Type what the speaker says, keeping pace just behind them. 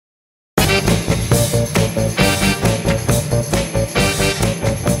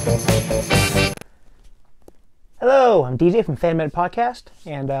Hello, I'm DJ from FanMed Podcast,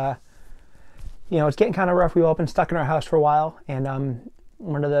 and it's getting kind of rough. We've all been stuck in our house for a while, and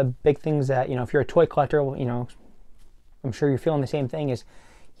one of the big things that, if you're a toy collector, I'm sure you're feeling the same thing, is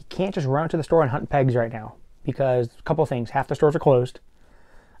you can't just run to the store and hunt pegs right now, because a couple of things: half the stores are closed,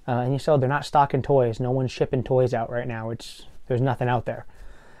 and they're not stocking toys. No one's shipping toys out right now. There's nothing out there.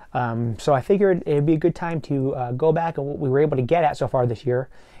 So I figured it'd be a good time to go back and what we were able to get at so far this year,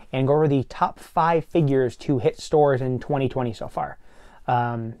 and go over the top 5 figures to hit stores in 2020 so far.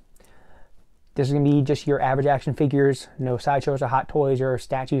 This is going to be just your average action figures, no sideshows or hot toys or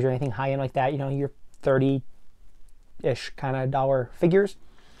statues or anything high-end like that. Your 30-ish kind of dollar figures.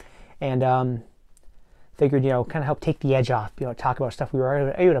 And figured, kind of help take the edge off, talk about stuff we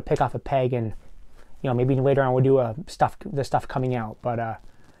were able to pick off a peg, and, maybe later on we'll do the stuff coming out. But,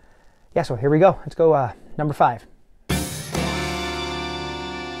 yeah, so here we go. Let's go number 5.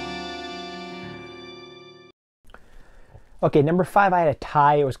 Okay, number 5, I had a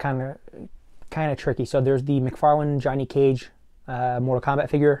tie. It was kind of tricky. So there's the McFarlane Johnny Cage Mortal Kombat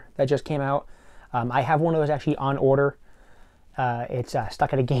figure that just came out. I have one of those actually on order. It's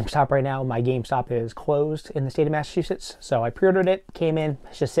stuck at a GameStop right now. My GameStop is closed in the state of Massachusetts, so I pre-ordered it, came in,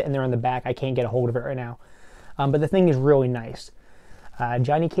 it's just sitting there in the back. I can't get a hold of it right now. But the thing is really nice.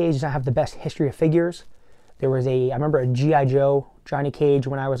 Johnny Cage does not have the best history of figures. I remember a G.I. Joe Johnny Cage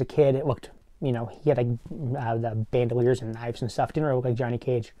when I was a kid. It looked, he had the bandoliers and knives and stuff. Didn't really look like Johnny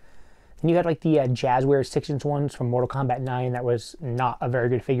Cage. Then you had like the Jazzwares 6-inch ones from Mortal Kombat 9. That was not a very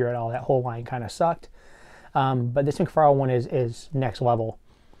good figure at all. That whole line kind of sucked. But this McFarlane one is next level.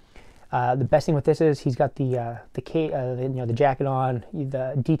 The best thing with this is he's got the jacket on,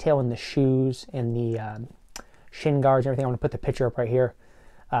 the detail in the shoes and the shin guards and everything. I'm going to put the picture up right here.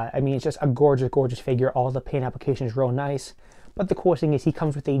 It's just a gorgeous, gorgeous figure. All the paint application is real nice. But the coolest thing is he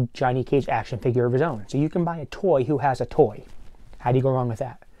comes with a Johnny Cage action figure of his own. So you can buy a toy who has a toy. How do you go wrong with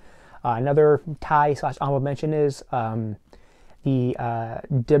that? Another tie/honorable mention is the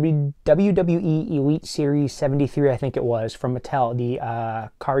WWE Elite Series 73, I think it was, from Mattel, the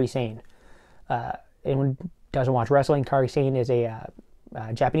Kairi Sane. Anyone who doesn't watch wrestling, Kairi Sane is a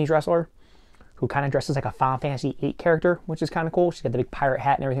Japanese wrestler who kind of dresses like a Final Fantasy VIII character, which is kind of cool. She's got the big pirate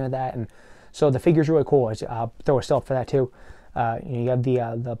hat and everything like that. And so the figure's really cool. I'll throw a still up for that too. You have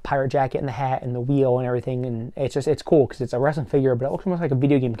the pirate jacket and the hat and the wheel and everything, and it's cool because it's a wrestling figure, but it looks almost like a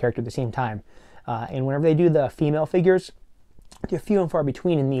video game character at the same time. And whenever they do the female figures, they're few and far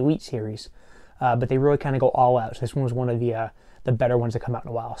between in the Elite series, but they really kind of go all out. So this one was one of the better ones that come out in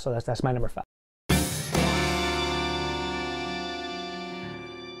a while. So that's my number 5.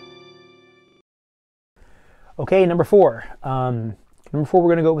 Okay, number 4. Number 4, we're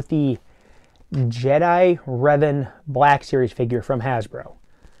going to go with the Jedi Revan Black Series figure from Hasbro.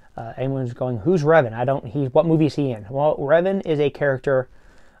 Anyone's going, who's Revan? What movie is he in? Well, Revan is a character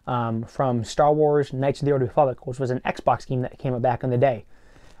from Star Wars Knights of the Old Republic, which was an Xbox game that came out back in the day.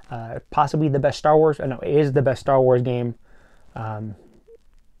 Possibly the best Star Wars, it is the best Star Wars game.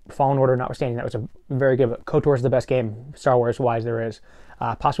 Fallen Order notwithstanding, that was a very good, KOTOR is the best game Star Wars wise there is.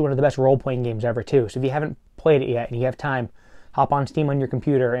 Possibly one of the best role-playing games ever too. So if you haven't played it yet and you have time, hop on Steam on your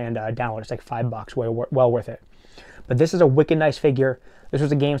computer and download it. It's like $5, well worth it. But this is a wicked nice figure. This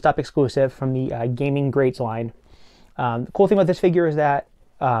was a GameStop exclusive from the Gaming Greats line. The cool thing about this figure is that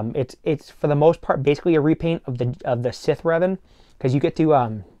it's for the most part basically a repaint of the Sith Revan, because you get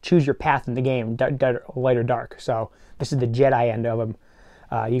to choose your path in the game, light or dark. So this is the Jedi end of him.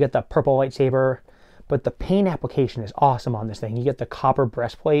 You get the purple lightsaber, but the paint application is awesome on this thing. You get the copper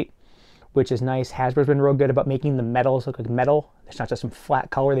breastplate, which is nice. Hasbro's been real good about making the metals look like metal. It's not just some flat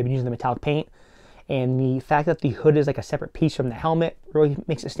color. They've been using the metallic paint. And the fact that the hood is like a separate piece from the helmet really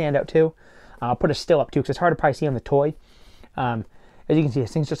makes it stand out too. I'll put a still up too, because it's hard to probably see on the toy. As you can see,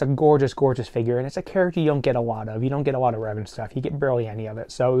 this thing's just a gorgeous, gorgeous figure, and it's a character you don't get a lot of. You don't get a lot of Revan stuff. You get barely any of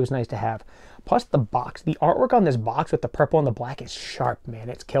it, so it was nice to have. Plus the box. The artwork on this box with the purple and the black is sharp, man.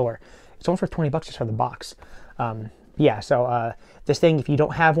 It's killer. It's almost worth $20 just for the box. This thing, if you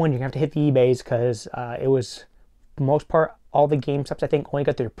don't have one, you're going to have to hit the eBays, because it was, for the most part, all the GameStops, I think, only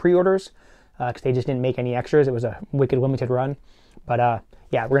got their pre-orders, because they just didn't make any extras. It was a wicked limited run. But,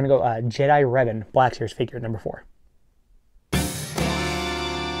 we're going to go Jedi Revan Black Series figure, number 4.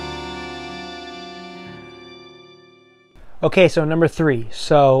 Okay, so number 3.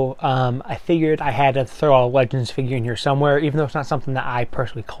 So I figured I had to throw a Legends figure in here somewhere, even though it's not something that I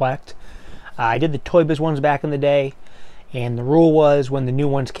personally collect. I did the Toy Biz ones back in the day, and the rule was when the new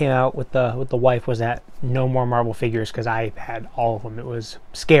ones came out with the wife was that no more Marvel figures, because I had all of them. It was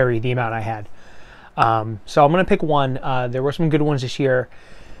scary the amount I had. So I'm going to pick one. There were some good ones this year.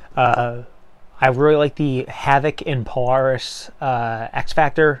 I really like the Havoc and Polaris X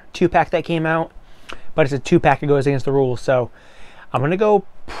Factor 2-pack that came out, but it's a 2-pack that goes against the rules. So I'm going to go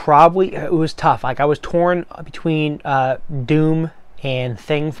probably, it was tough. Like I was torn between Doom and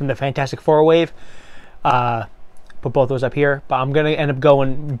Thing from the Fantastic Four wave. Put both those up here, but I'm going to end up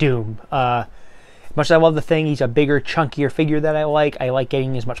going Doom. Much as I love the Thing, he's a bigger, chunkier figure that I like. I like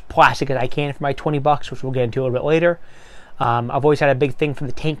getting as much plastic as I can for my $20, which we'll get into a little bit later. I've always had a big thing for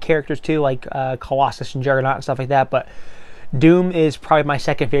the tank characters too, like Colossus and Juggernaut and stuff like that, but Doom is probably my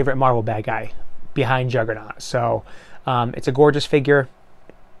second favorite Marvel bad guy behind Juggernaut. So it's a gorgeous figure.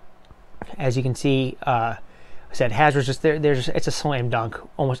 As you can see, I said Hasbro's just there. It's a slam dunk,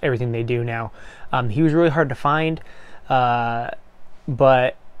 almost everything they do now. He was really hard to find, but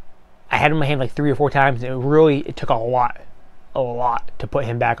I had him in my hand like 3 or 4 times, and it took a lot to put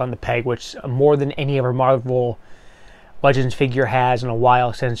him back on the peg, which more than any other Marvel Legends figure has in a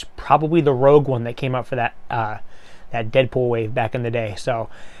while, since probably the Rogue one that came out for that that Deadpool wave back in the day. So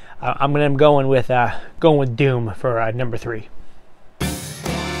I'm going with Doom for number 3.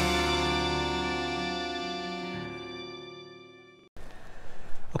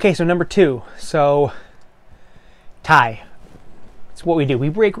 Okay, so number 2. So tie. It's what we do. We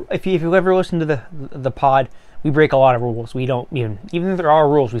break. If you've ever listened to the pod, we break a lot of rules. We don't even if there are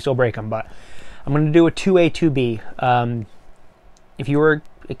rules, we still break them. But I'm going to do a 2A, 2B. If you were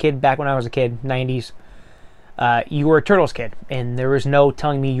a kid back when I was a kid, 90s, you were a Turtles kid, and there was no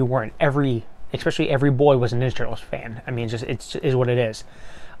telling me you weren't. Especially every boy was a Ninja Turtles fan. I mean, it is what it is.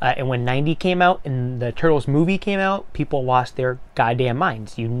 And when 90 came out and the Turtles movie came out, people lost their goddamn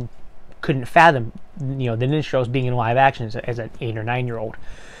minds. You couldn't fathom, the Ninja Turtles being in live action as an 8 or 9-year-old.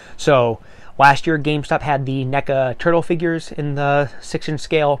 So last year, GameStop had the NECA Turtle figures in the 6-inch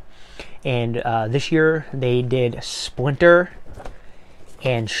scale, and this year they did Splinter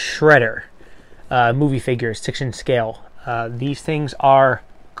and Shredder movie figures, 6-inch scale. These things are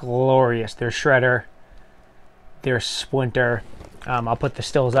glorious. They're Shredder, they're Splinter. I'll put the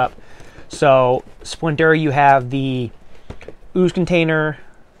stills up. So Splinter, you have the ooze container.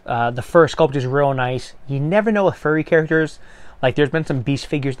 The fur sculpt is real nice. You never know with furry characters. Like there's been some Beast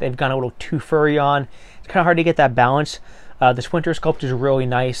figures that they've gone a little too furry on. It's kind of hard to get that balance. The Splinter sculpt is really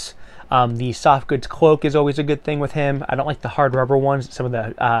nice. The soft goods cloak is always a good thing with him. I don't like the hard rubber ones that some of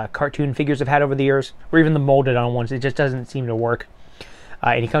the cartoon figures have had over the years, or even the molded on ones. It just doesn't seem to work.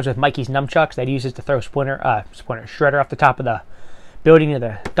 And he comes with Mikey's nunchucks that he uses to throw Shredder off the top of the building to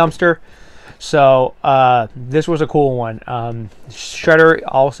the dumpster. So this was a cool one. Shredder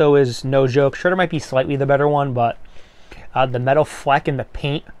also is no joke. Shredder might be slightly the better one, but the metal fleck in the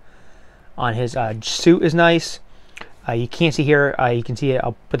paint on his suit is nice. You can't see here. You can see it.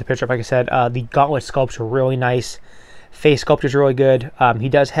 I'll put the picture up. Like I said, the gauntlet sculpts are really nice. Face sculpt is really good. He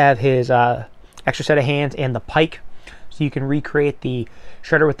does have his extra set of hands and the pike, so you can recreate the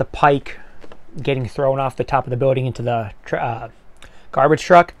Shredder with the pike getting thrown off the top of the building into the garbage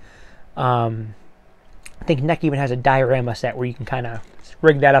truck. I think NECA even has a diorama set where you can kind of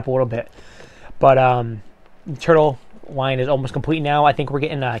rig that up a little bit. But the Turtle line is almost complete now. I think we're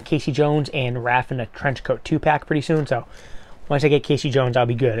getting Casey Jones and Raph in a trench coat 2-pack pretty soon. So once I get Casey Jones, I'll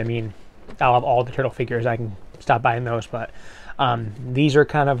be good. I mean, I'll have all the Turtle figures. I can stop buying those. But these are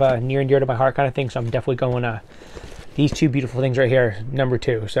kind of near and dear to my heart kind of thing. So I'm definitely going these two beautiful things right here, number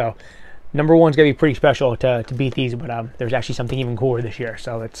 2. So number 1's going to be pretty special to beat these. But there's actually something even cooler this year.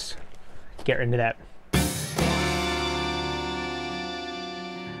 So let's get into that.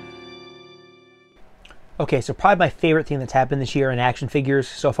 Okay, so probably my favorite thing that's happened this year in action figures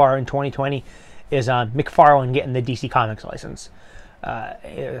so far in 2020 is McFarlane getting the DC Comics license.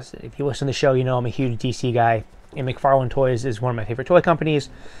 If you listen to the show, you know I'm a huge DC guy, and McFarlane Toys is one of my favorite toy companies.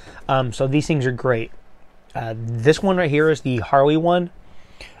 So these things are great. This one right here is the Harley one.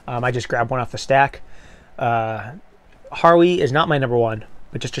 I just grabbed one off the stack. Harley is not my number 1,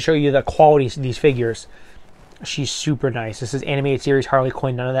 but just to show you the quality of these figures, she's super nice. This is animated series Harley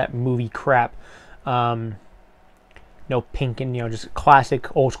Quinn, none of that movie crap. No pink and just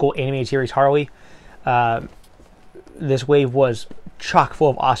classic old school animated series Harley. This wave was chock full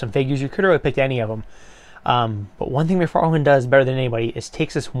of awesome figures. You could have really picked any of them. But one thing McFarlane does better than anybody is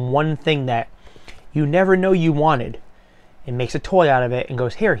takes this one thing that you never know you wanted and makes a toy out of it and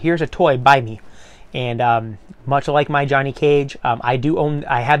goes, here's a toy, buy me. And much like my Johnny Cage,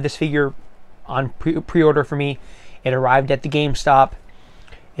 I have this figure on pre-order for me. It arrived at the GameStop.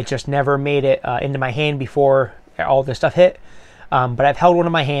 It just never made it into my hand before all this stuff hit. But I've held one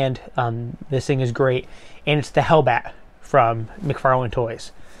in my hand. This thing is great. And it's the Hellbat from McFarlane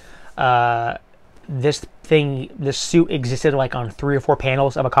Toys. this suit existed like on 3 or 4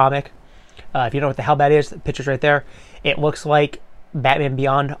 panels of a comic. If you know what the hell that is, the picture's right there. It looks like Batman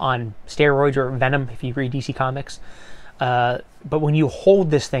Beyond on steroids, or Venom if you read DC Comics. But when you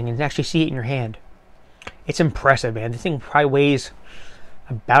hold this thing and actually see it in your hand, it's impressive, man. This thing probably weighs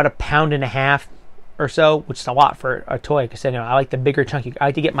about 1.5 pounds or so, which is a lot for a toy, because I like the bigger chunky. I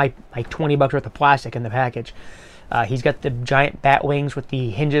like to get my like $20 worth of plastic in the package. He's got the giant bat wings with the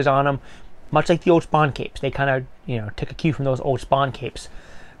hinges on them, much like the old Spawn capes. They kind of took a cue from those old Spawn capes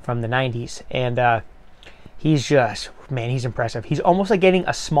from the 90s, and he's just, man, he's impressive. He's almost like getting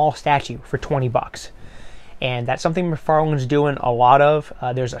a small statue for $20, and that's something McFarlane's doing a lot of.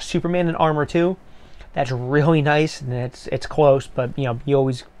 There's a Superman in armor too. That's really nice, and it's close, but you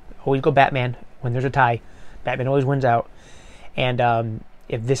always go Batman when there's a tie. Batman always wins out. And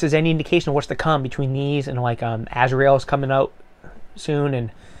if this is any indication of what's to come between these and like Azrael's coming out soon,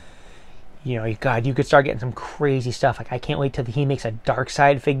 and God, you could start getting some crazy stuff. Like I can't wait till he makes a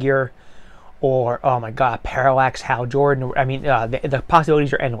Darkseid figure, or oh my God, Parallax Hal Jordan. I mean, the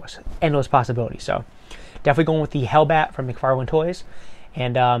possibilities are endless possibilities. So definitely going with the Hellbat from McFarlane Toys.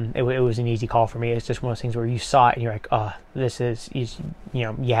 And it was an easy call for me. It's just one of those things where you saw it and you're like, oh, this is,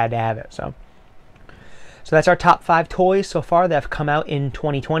 you had to have it. So that's our top 5 toys so far that have come out in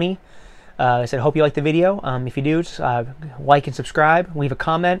 2020. I said, hope you liked the video. If you do, just, like and subscribe, leave a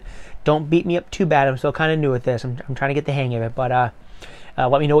comment. Don't beat me up too bad. I'm still kind of new at this. I'm trying to get the hang of it. But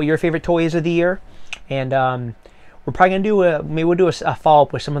let me know what your favorite toy is of the year. And we're probably going to maybe we'll do a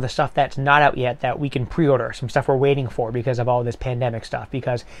follow-up with some of the stuff that's not out yet that we can pre-order, some stuff we're waiting for because of all this pandemic stuff.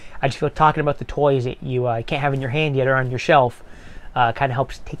 Because I just feel talking about the toys that you can't have in your hand yet or on your shelf kind of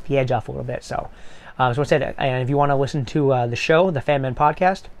helps take the edge off a little bit. So I said, and if you want to listen to the show, the Fan Man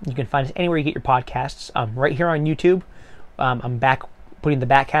Podcast, you can find us anywhere you get your podcasts. Right here on YouTube. I'm back putting the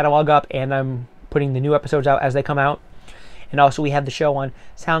back catalog up, and I'm putting the new episodes out as they come out. And also we have the show on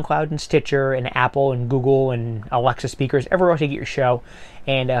SoundCloud and Stitcher and Apple and Google and Alexa speakers, everywhere else you get your show.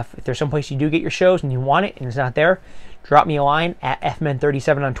 And if there's some place you do get your shows and you want it and it's not there, drop me a line at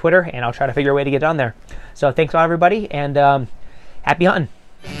fmen37 on Twitter, and I'll try to figure a way to get it on there. So thanks a lot, everybody, and happy hunting.